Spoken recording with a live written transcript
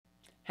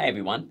Hey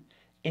everyone,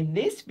 in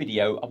this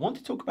video I want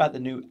to talk about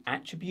the new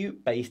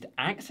attribute-based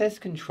access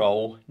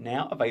control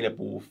now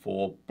available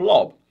for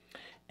Blob.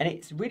 And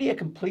it's really a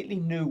completely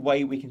new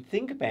way we can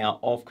think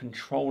about of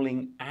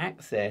controlling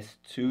access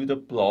to the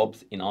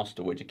blobs in our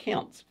storage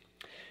accounts.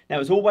 Now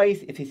as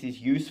always, if this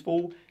is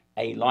useful,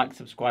 a like,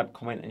 subscribe,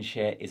 comment and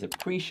share is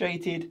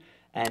appreciated,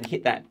 and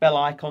hit that bell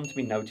icon to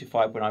be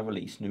notified when I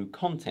release new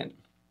content.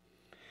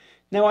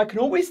 Now I can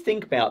always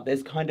think about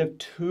there's kind of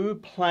two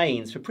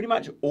planes for pretty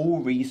much all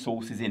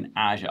resources in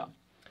Azure.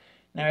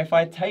 Now if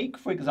I take,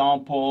 for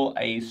example,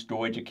 a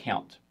storage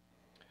account.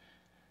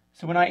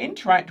 So when I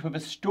interact with a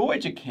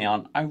storage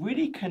account, I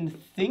really can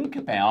think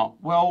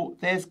about, well,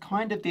 there's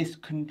kind of this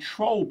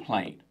control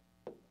plane.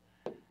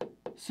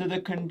 So the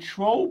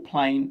control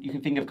plane, you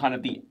can think of kind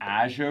of the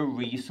Azure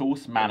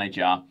Resource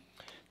Manager.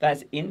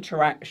 That's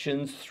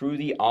interactions through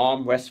the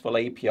ARM RESTful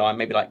API,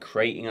 maybe like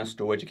creating a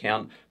storage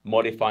account,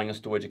 modifying a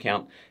storage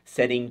account,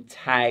 setting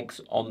tags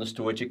on the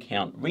storage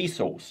account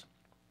resource.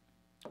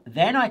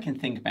 Then I can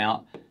think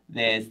about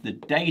there's the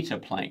data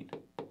plane.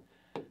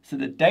 So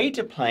the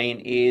data plane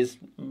is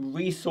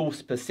resource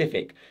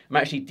specific. I'm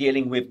actually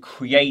dealing with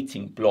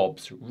creating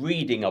blobs,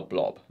 reading a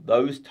blob,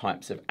 those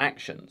types of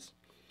actions.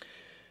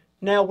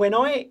 Now when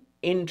I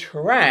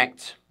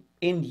interact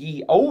in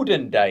the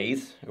olden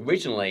days,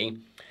 originally,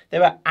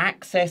 there are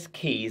access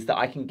keys that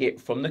I can get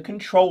from the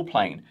control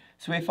plane.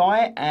 So if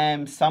I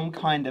am some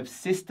kind of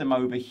system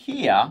over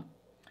here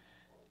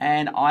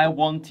and I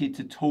wanted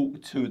to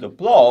talk to the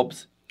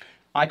blobs,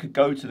 I could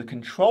go to the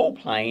control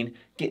plane,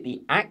 get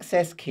the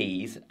access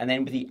keys, and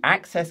then with the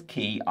access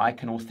key, I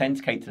can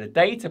authenticate to the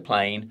data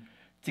plane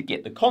to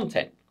get the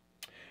content.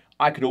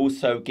 I could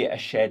also get a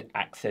shared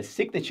access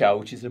signature,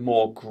 which is a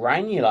more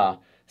granular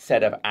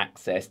set of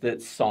access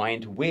that's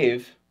signed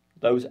with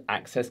those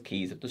access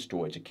keys of the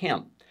storage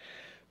account.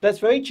 That's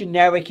very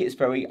generic, it's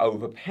very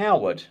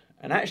overpowered.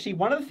 And actually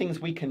one of the things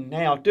we can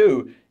now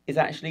do is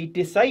actually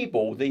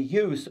disable the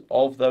use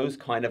of those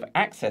kind of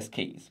access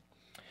keys.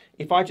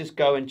 If I just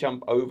go and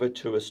jump over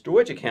to a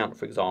storage account,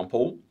 for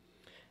example,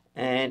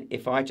 and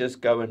if I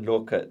just go and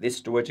look at this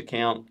storage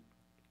account,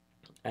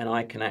 and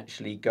I can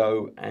actually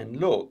go and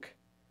look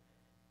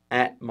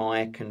at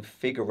my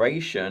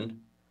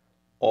configuration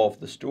of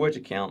the storage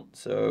account.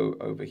 So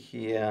over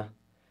here,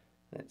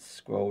 let's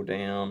scroll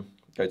down,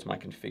 go to my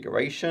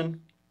configuration.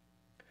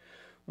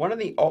 One of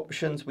the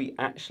options we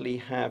actually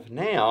have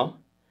now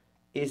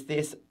is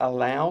this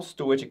allow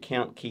storage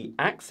account key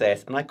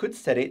access, and I could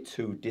set it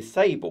to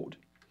disabled.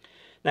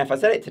 Now if I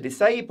set it to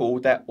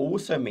disabled, that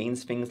also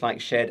means things like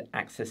shared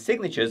access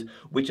signatures,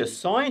 which are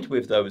signed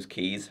with those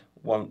keys,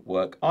 won't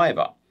work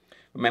either.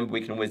 Remember,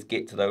 we can always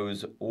get to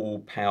those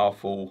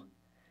all-powerful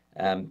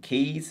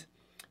keys.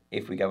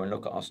 If we go and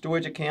look at our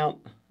storage account,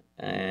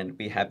 and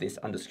we have this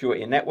under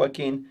security and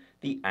networking,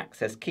 the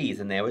access keys,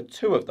 and there are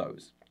two of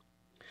those.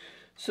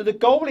 So the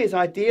goal is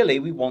ideally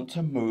we want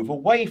to move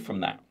away from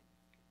that.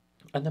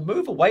 And the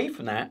move away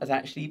from that has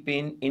actually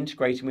been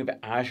integrating with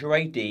Azure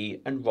AD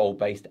and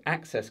role-based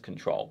access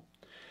control.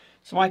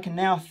 So I can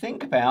now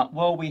think about,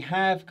 well, we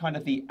have kind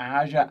of the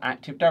Azure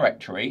Active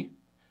Directory.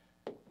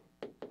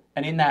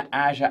 And in that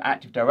Azure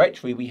Active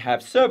Directory, we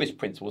have service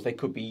principals. They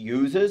could be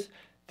users,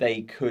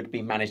 they could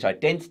be managed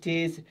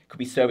identities, it could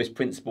be service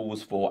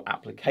principals for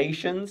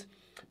applications,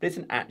 but it's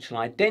an actual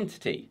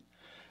identity.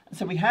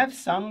 So we have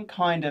some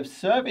kind of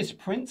service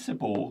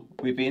principal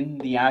within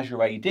the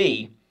Azure AD,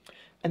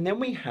 and then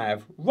we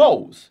have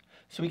roles.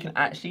 So we can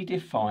actually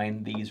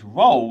define these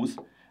roles,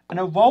 and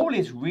a role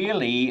is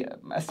really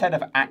a set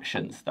of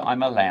actions that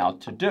I'm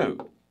allowed to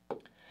do.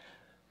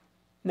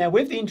 Now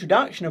with the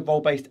introduction of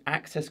role-based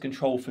access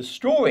control for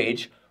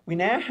storage, we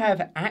now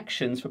have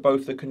actions for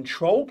both the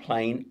control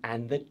plane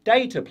and the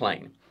data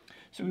plane.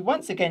 So we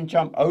once again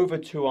jump over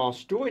to our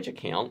storage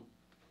account.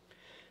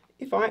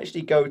 If I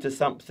actually go to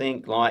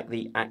something like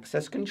the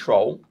access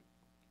control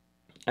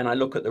and I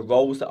look at the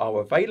roles that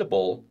are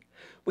available,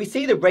 we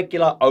see the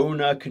regular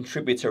owner,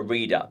 contributor,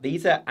 reader.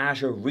 These are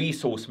Azure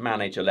Resource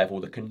Manager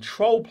level, the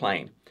control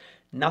plane,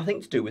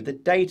 nothing to do with the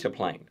data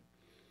plane.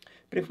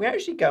 But if we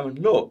actually go and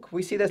look,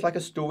 we see there's like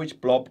a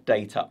storage blob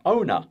data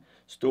owner,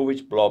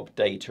 storage blob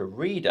data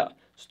reader,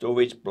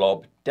 storage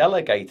blob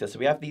delegator. So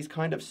we have these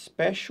kind of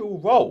special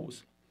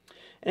roles.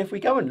 And if we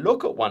go and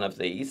look at one of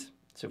these,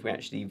 so if we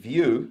actually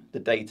view the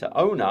data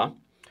owner,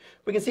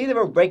 we can see there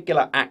are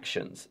regular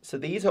actions. So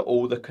these are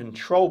all the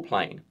control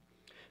plane.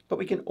 But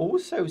we can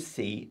also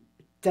see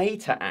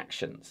data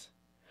actions.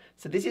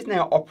 So this is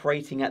now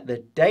operating at the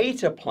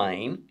data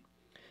plane,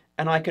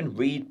 and I can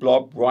read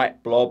blob,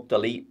 write blob,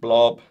 delete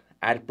blob,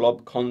 add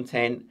blob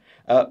content,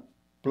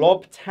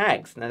 blob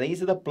tags. Now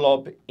these are the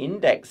blob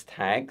index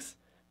tags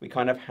we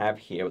kind of have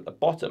here at the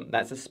bottom.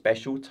 That's a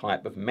special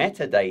type of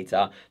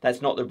metadata.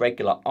 That's not the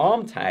regular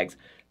ARM tags.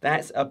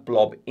 That's a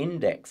blob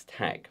index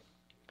tag.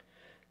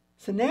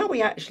 So now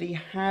we actually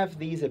have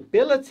these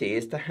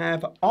abilities to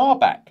have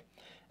RBAC.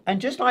 And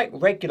just like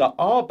regular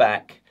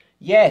RBAC,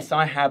 yes,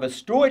 I have a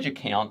storage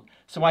account,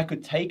 so I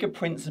could take a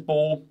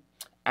principal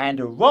and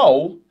a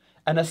role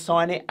and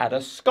assign it at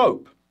a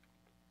scope.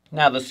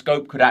 Now the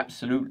scope could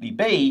absolutely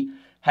be,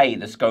 hey,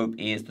 the scope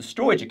is the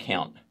storage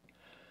account.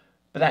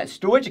 But that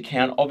storage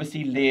account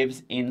obviously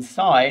lives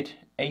inside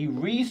a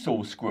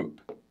resource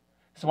group.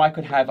 So I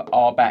could have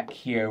RBAC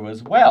here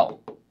as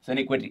well. So then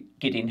it would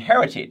get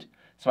inherited.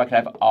 So I could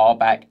have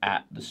RBAC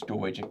at the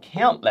storage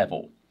account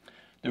level.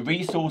 The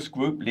resource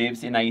group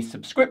lives in a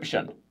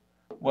subscription.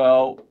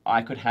 Well,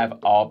 I could have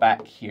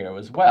RBAC here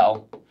as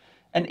well.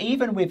 And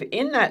even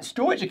within that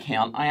storage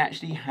account, I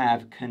actually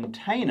have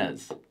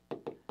containers.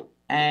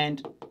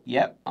 And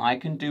yep, I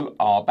can do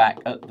RBAC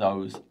at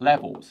those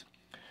levels.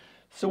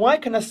 So I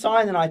can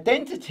assign an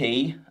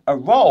identity, a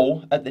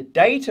role at the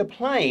data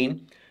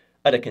plane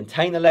at a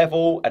container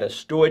level, at a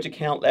storage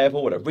account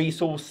level, at a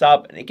resource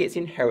sub, and it gets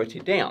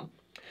inherited down.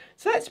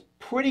 So that's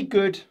pretty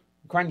good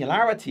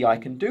granularity I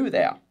can do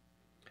there.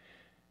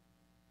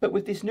 But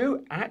with this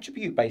new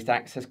attribute-based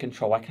access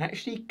control, I can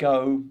actually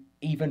go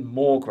even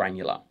more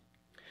granular.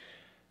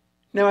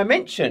 Now I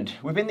mentioned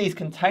within these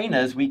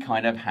containers, we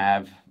kind of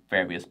have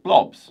various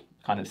blobs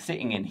kind of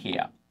sitting in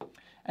here.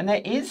 And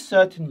there is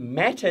certain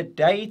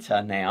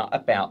metadata now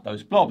about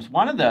those blobs.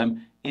 One of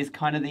them is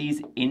kind of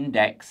these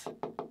index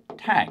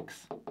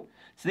tags.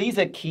 So these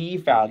are key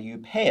value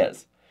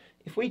pairs.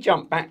 If we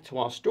jump back to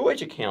our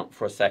storage account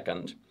for a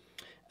second,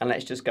 and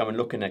let's just go and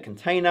look in a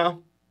container,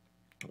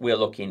 we'll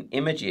look in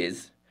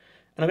images,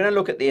 and I'm going to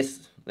look at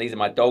this. These are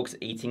my dogs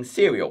eating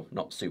cereal.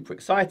 Not super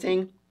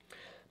exciting.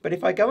 But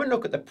if I go and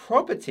look at the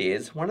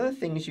properties, one of the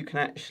things you can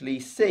actually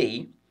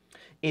see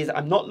is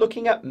I'm not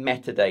looking at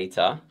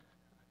metadata.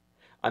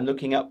 I'm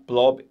looking at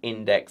blob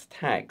index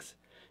tags.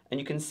 And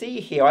you can see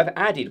here I've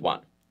added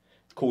one.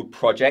 It's called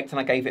project, and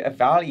I gave it a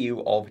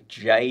value of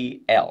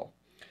JL.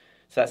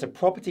 So that's a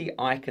property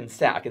I can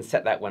set. I can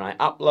set that when I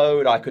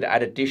upload. I could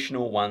add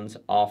additional ones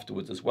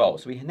afterwards as well.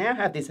 So we now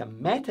have this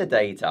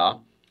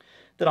metadata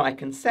that I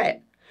can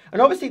set.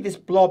 And obviously this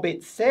blob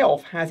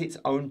itself has its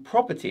own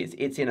properties.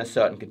 It's in a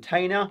certain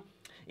container.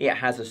 It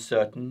has a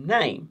certain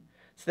name.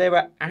 So there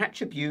are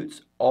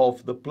attributes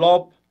of the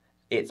blob,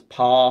 its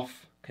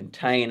path,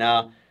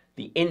 container,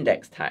 the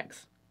index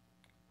tags.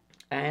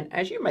 And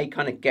as you may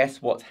kind of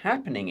guess what's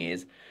happening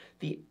is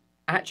the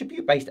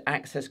attribute-based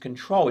access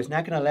control is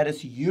now going to let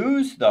us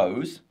use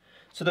those.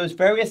 So those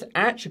various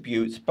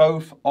attributes,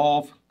 both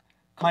of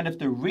kind of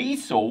the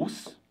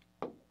resource,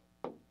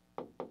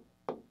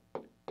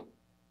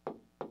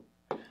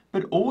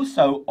 but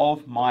also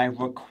of my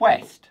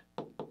request.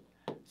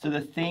 So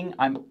the thing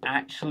I'm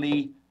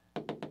actually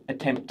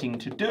attempting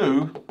to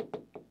do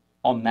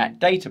on that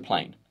data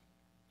plane.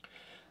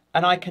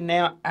 And I can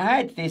now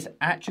add this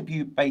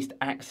attribute-based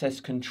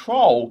access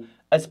control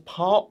as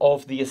part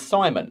of the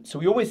assignment. So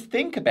we always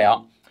think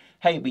about,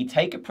 hey, we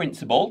take a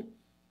principal,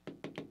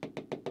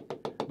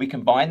 we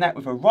combine that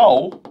with a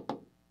role,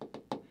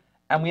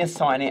 and we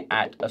assign it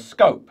at a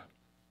scope.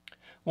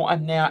 What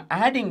I'm now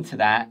adding to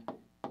that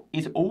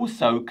is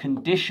also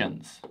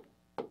conditions,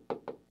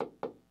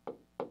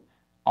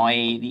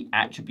 i.e. the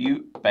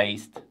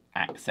attribute-based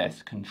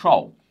access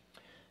control.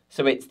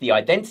 So it's the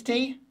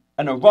identity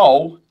and a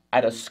role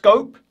at a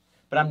scope,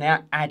 but I'm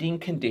now adding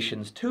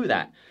conditions to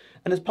that.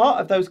 And as part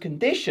of those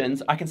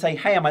conditions, I can say,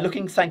 hey, am I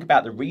looking something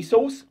about the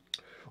resource?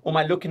 Or am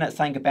I looking at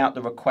something about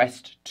the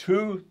request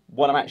to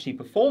what I'm actually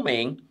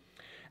performing?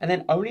 And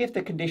then only if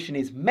the condition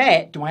is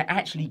met do I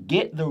actually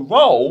get the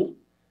role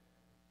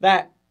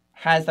that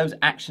has those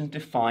actions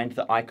defined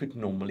that I could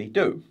normally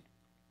do.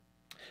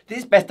 This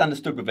is best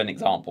understood with an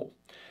example.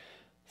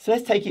 So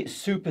let's take it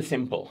super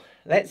simple.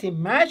 Let's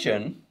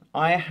imagine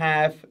I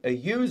have a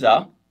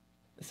user,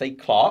 let's say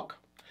Clark.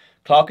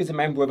 Clark is a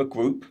member of a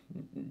group,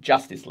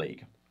 Justice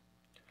League.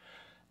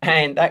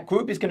 And that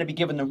group is going to be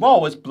given the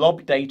role as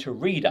Blob Data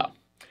Reader.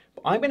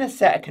 But I'm going to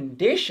set a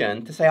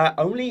condition to say I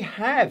only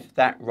have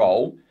that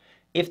role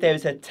if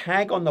there's a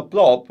tag on the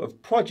blob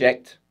of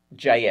project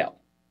JL.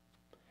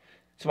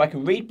 So I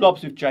can read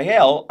blobs with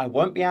JL, I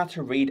won't be able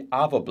to read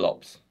other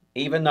blobs,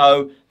 even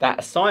though that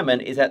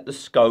assignment is at the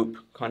scope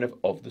kind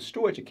of the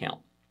storage account.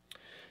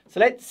 So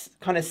let's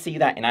kind of see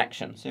that in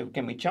action. So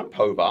again, we jump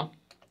over.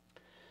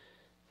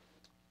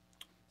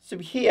 So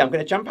here, I'm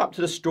going to jump up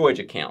to the storage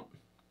account.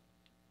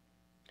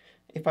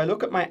 If I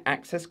look at my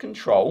access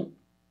control,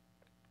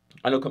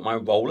 I look at my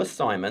role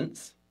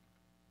assignments,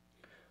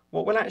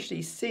 what we'll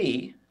actually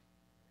see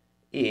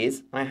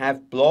is I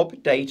have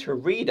Blob Data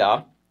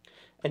Reader,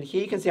 and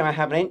here you can see I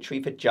have an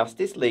entry for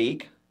Justice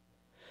League,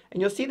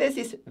 and you'll see there's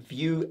this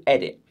View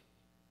Edit.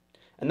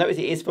 And notice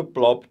it is for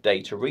Blob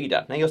Data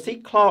Reader. Now you'll see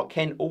Clark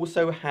Kent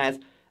also has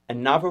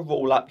another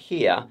rule up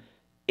here.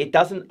 It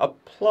doesn't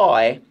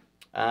apply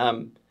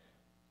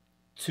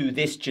to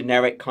this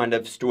generic kind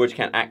of storage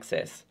account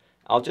access.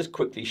 I'll just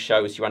quickly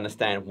show so you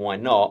understand why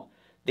not.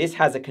 This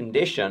has a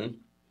condition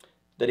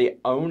that it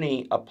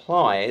only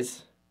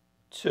applies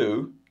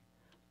to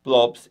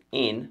blobs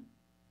in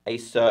a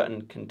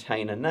certain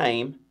container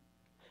name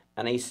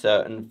and a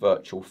certain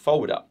virtual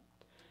folder.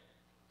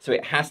 So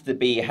it has to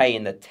be, hey,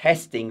 in the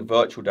testing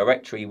virtual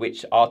directory,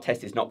 which our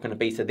test is not going to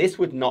be. So this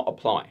would not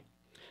apply.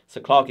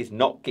 So Clark is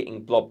not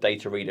getting Blob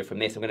Data Reader from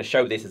this. I'm going to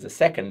show this as a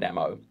second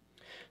demo.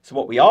 So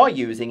what we are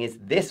using is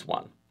this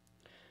one.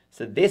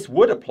 So this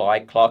would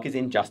apply, Clark is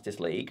in Justice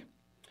League.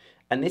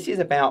 And this is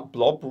about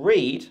blob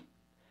read,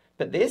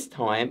 but this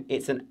time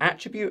it's an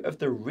attribute of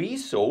the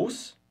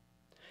resource.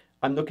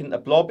 I'm looking at the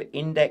blob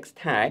index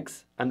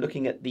tags. I'm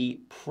looking at the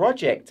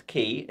project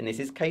key, and this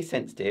is case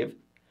sensitive.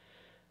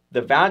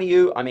 The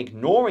value, I'm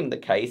ignoring the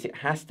case, it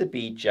has to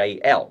be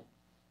JL.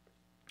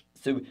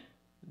 So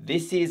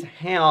this is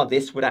how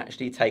this would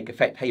actually take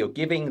effect. Hey, you're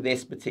giving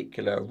this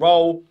particular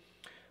role,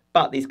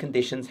 but these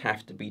conditions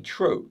have to be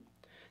true.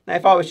 Now,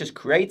 if I was just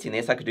creating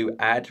this, I could do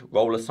add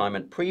role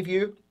assignment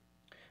preview.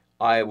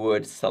 I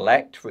would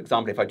select, for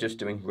example, if I'm just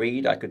doing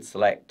read, I could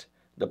select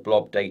the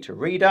blob data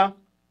reader.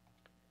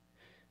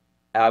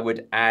 I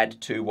would add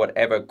to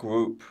whatever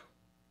group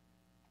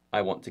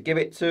I want to give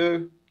it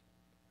to.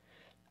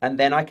 And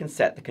then I can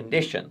set the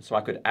condition. So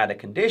I could add a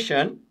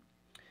condition.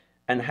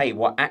 And hey,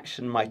 what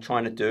action am I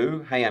trying to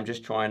do? Hey, I'm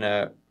just trying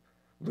to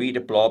read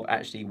a blob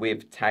actually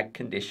with tag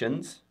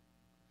conditions.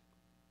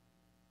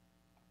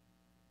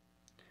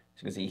 So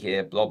you can see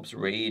here, blobs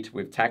read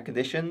with tag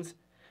conditions.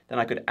 Then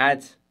I could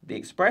add the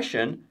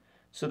expression.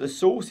 So the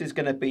source is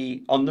going to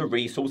be on the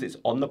resource. It's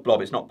on the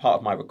blob. It's not part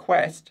of my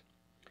request.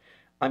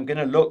 I'm going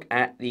to look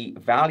at the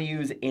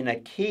values in a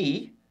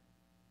key.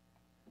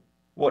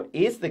 What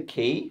is the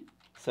key?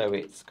 So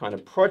it's kind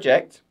of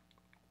project.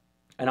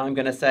 And I'm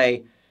going to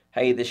say,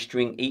 hey, this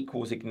string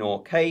equals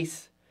ignore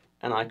case.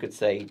 And I could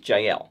say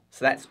JL.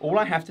 So that's all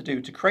I have to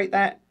do to create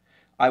that.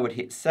 I would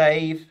hit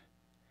save.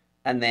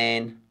 And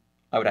then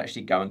I would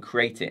actually go and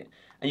create it.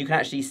 And you can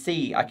actually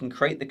see I can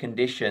create the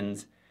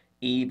conditions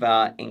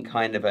either in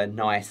kind of a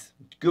nice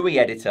GUI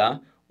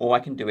editor, or I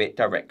can do it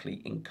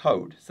directly in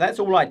code. So that's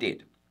all I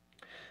did.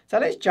 So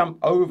let's jump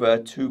over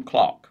to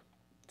Clark.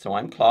 So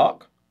I'm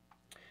Clark.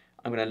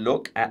 I'm going to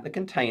look at the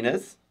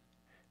containers.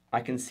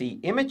 I can see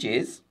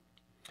images,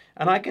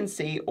 and I can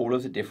see all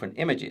of the different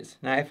images.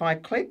 Now, if I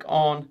click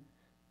on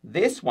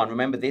this one,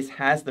 remember this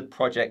has the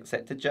project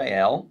set to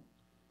JL.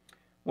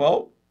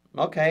 Well,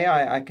 okay,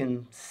 I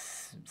can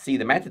see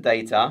the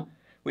metadata,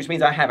 which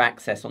means I have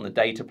access on the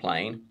data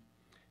plane,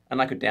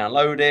 and I could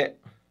download it,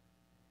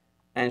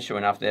 and sure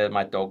enough, there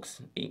my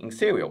dog's eating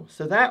cereal.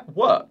 So that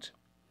worked.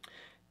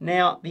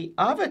 Now, the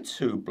other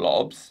two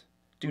blobs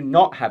do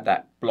not have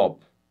that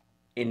blob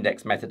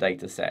index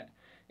metadata set.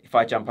 If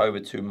I jump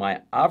over to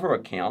my other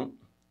account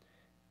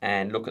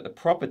and look at the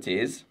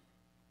properties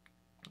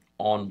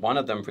on one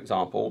of them, for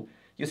example,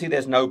 you'll see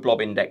there's no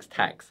blob index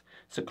tags.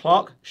 So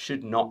Clark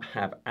should not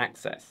have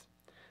access.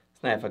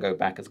 So now if I go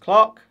back as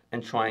Clark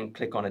and try and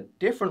click on a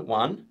different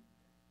one,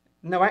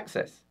 no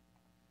access.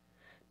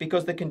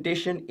 Because the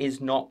condition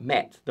is not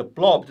met. The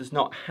blob does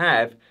not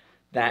have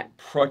that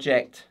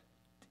project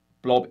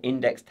blob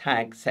index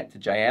tag set to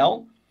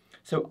JL,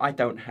 so I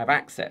don't have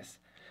access.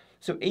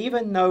 So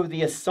even though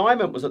the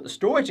assignment was at the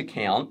storage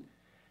account,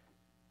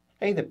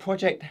 hey, the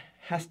project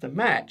has to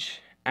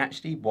match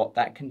actually what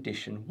that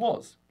condition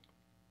was.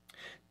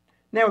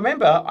 Now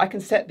remember, I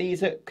can set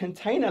these at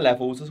container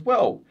levels as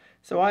well.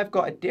 So I've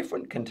got a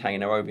different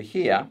container over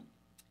here,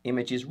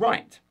 images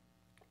right.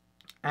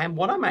 And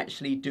what I'm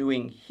actually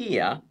doing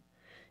here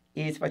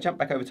is, if I jump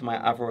back over to my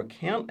other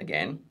account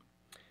again,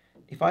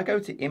 if I go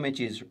to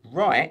images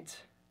right,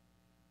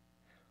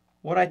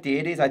 what I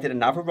did is I did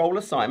another role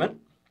assignment.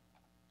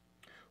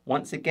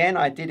 Once again,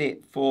 I did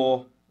it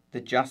for the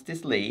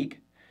Justice League,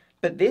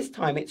 but this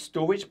time it's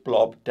storage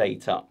blob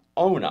data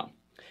owner.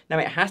 Now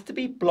it has to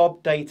be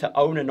blob data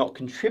owner, not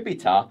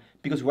contributor,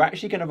 because we're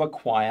actually going to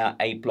require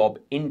a blob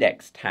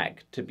index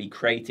tag to be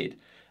created.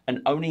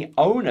 And only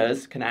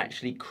owners can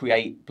actually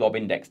create blob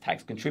index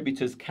tags.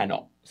 Contributors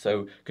cannot.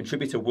 So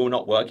contributor will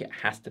not work. It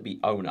has to be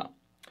owner.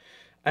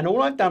 And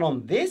all I've done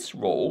on this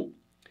rule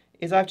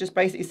is I've just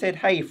basically said,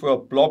 hey, for a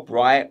blob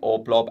write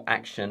or blob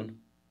action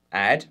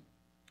add,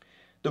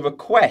 the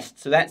request,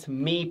 so that's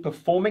me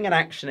performing an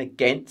action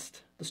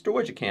against the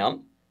storage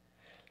account,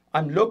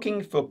 I'm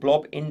looking for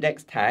blob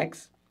index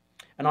tags,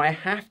 and I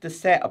have to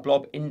set a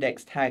blob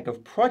index tag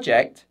of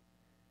project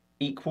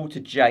equal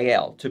to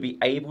JL to be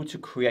able to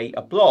create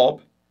a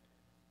blob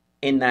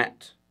in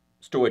that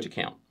storage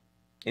account,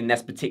 in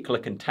this particular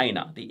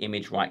container, the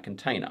image write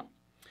container.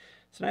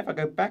 So now if I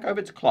go back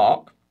over to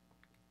Clark,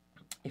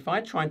 if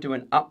I try and do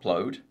an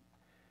upload,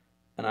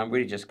 and I'm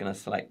really just going to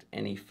select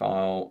any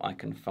file I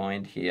can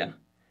find here.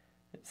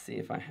 Let's see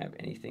if I have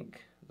anything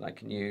that I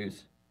can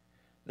use.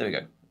 There we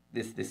go.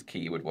 This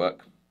key would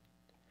work.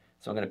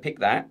 So I'm going to pick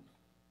that,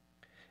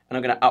 and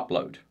I'm going to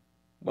upload.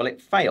 Well,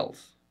 it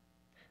fails.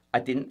 I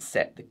didn't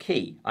set the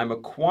key. I'm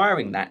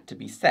requiring that to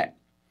be set.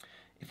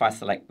 If I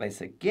select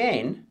this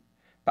again,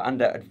 but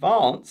under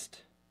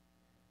advanced,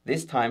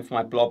 this time for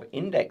my blob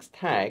index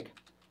tag,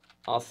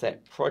 I'll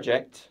set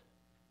project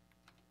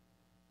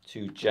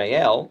to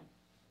JL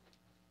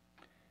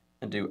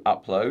and do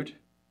upload.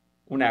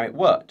 Well, now it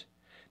worked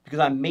because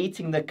I'm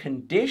meeting the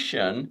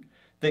condition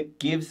that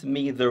gives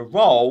me the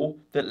role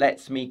that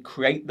lets me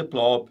create the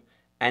blob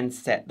and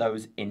set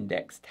those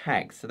index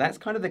tags. So that's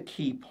kind of the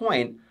key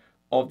point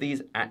of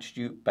these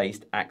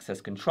attribute-based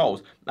access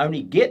controls. I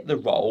only get the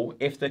role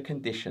if the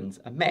conditions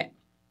are met.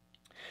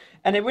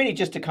 And then really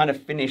just to kind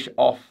of finish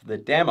off the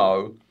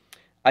demo,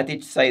 I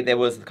did say there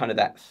was kind of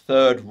that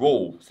third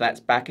rule. So that's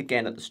back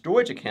again at the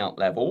storage account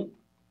level.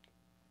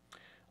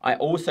 I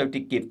also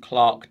did give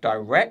Clark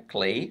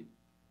directly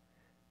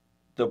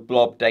the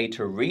blob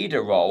data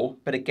reader role,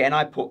 but again,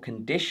 I put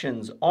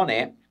conditions on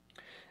it.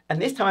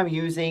 And this time I'm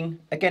using,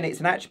 again, it's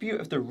an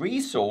attribute of the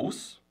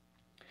resource.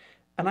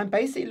 And I'm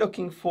basically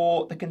looking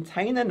for the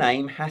container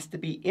name has to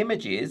be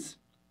images,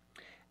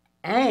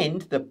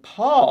 and the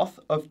path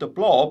of the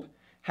blob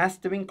has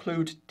to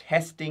include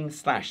testing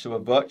 /, so a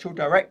virtual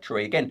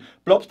directory. Again,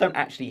 blobs don't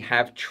actually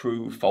have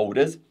true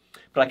folders,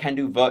 but I can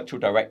do virtual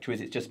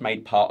directories. It's just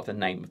made part of the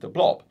name of the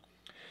blob.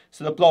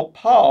 So the blob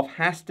path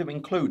has to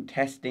include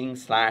testing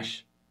 /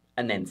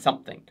 and then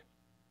something.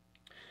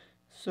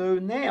 So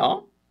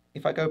now,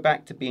 if I go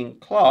back to being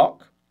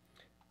Clark,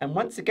 and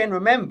once again,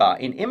 remember,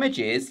 in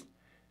images,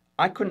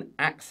 I couldn't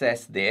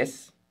access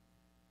this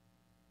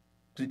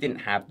because it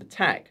didn't have the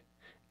tag.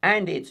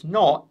 And it's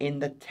not in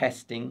the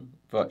testing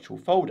virtual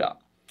folder.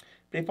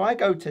 But if I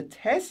go to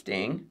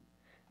testing,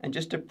 and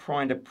just to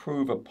try and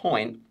prove a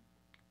point,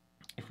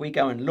 if we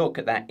go and look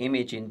at that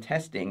image in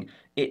testing,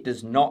 it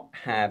does not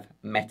have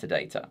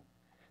metadata.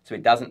 So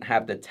it doesn't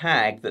have the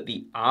tag that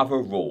the other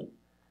rule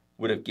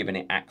would have given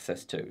it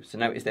access to. So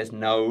notice there's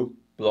no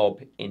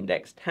blob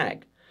index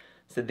tag.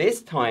 So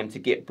this time to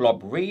get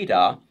blob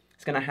reader,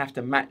 it's going to have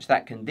to match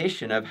that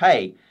condition of,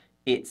 hey,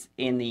 it's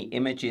in the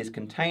images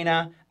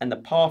container and the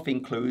path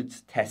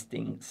includes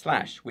testing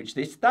 /, which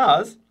this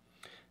does.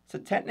 So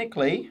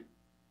technically,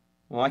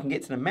 well, I can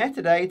get to the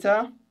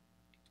metadata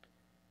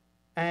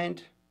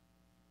and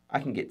I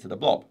can get to the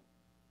blob.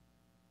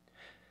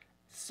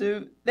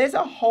 So there's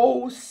a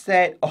whole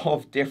set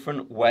of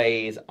different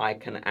ways I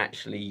can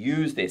actually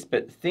use this,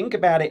 but think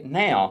about it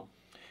now.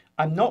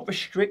 I'm not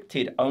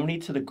restricted only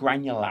to the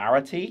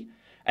granularity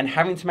and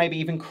having to maybe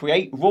even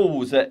create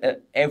rules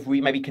at every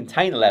maybe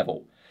container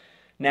level.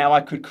 Now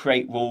I could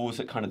create rules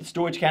at kind of the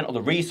storage account or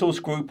the resource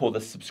group or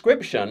the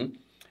subscription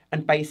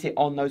and base it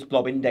on those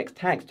blob index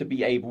tags to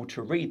be able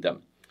to read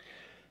them.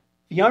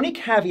 The only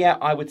caveat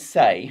I would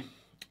say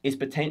is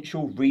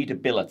potential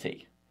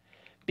readability.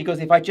 Because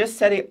if I just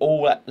set it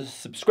all at the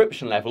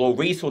subscription level or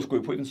resource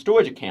group or even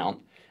storage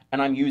account,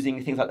 and I'm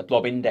using things like the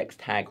blob index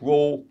tag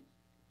rule,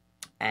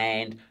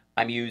 and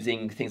I'm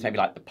using things maybe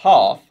like the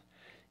path,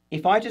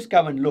 if I just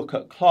go and look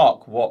at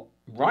Clark what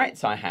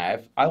rights I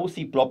have, I will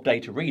see blob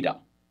data reader.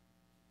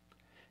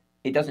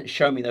 It doesn't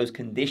show me those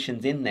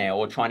conditions in there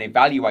or try and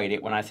evaluate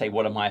it when I say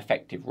what are my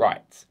effective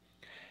rights.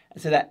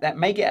 And so that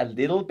may get a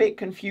little bit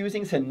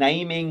confusing. So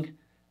naming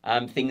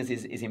things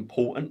is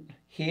important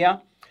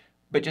here,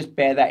 but just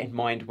bear that in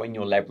mind when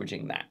you're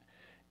leveraging that.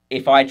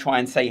 If I try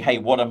and say, hey,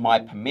 what are my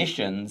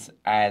permissions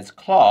as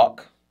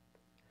Clark?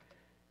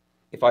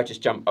 If I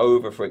just jump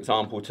over, for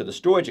example, to the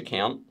storage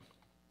account,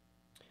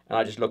 and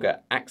I just look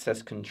at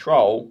access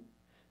control,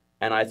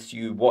 and I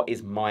see what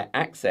is my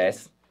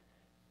access,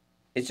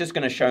 it's just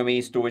going to show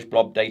me storage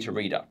blob data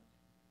reader.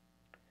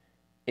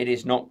 It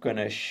is not going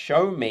to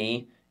show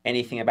me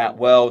anything about,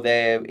 well,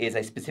 there is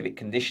a specific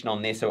condition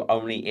on this, or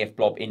only if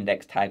blob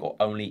index tag, or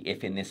only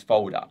if in this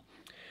folder.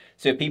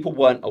 So if people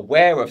weren't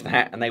aware of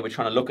that and they were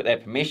trying to look at their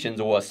permissions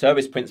or a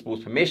service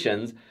principal's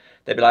permissions,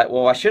 they'd be like,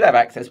 well, I should have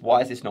access.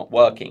 Why is this not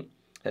working?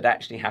 They'd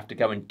actually have to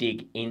go and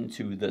dig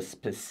into the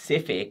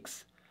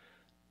specifics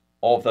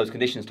of those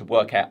conditions to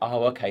work out,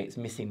 oh, okay, it's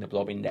missing the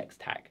blob index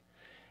tag.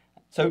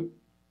 So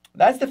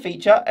that's the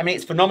feature. I mean,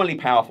 it's phenomenally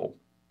powerful.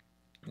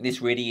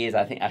 This really is,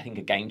 I think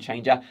a game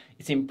changer.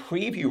 It's in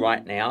preview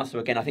right now. So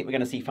again, I think we're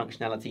going to see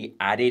functionality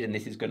added and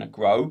this is going to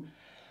grow.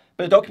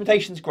 But the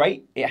documentation is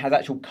great. It has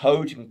actual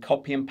code. You can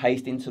copy and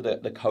paste into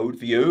the code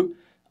view.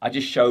 I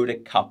just showed a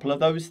couple of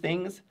those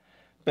things.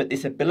 But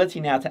this ability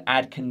now to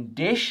add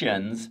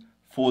conditions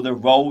for the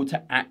role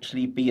to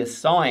actually be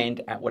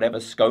assigned at whatever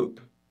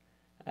scope,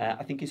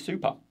 I think is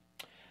super.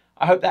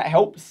 I hope that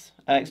helps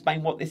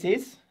explain what this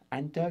is,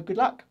 and good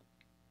luck.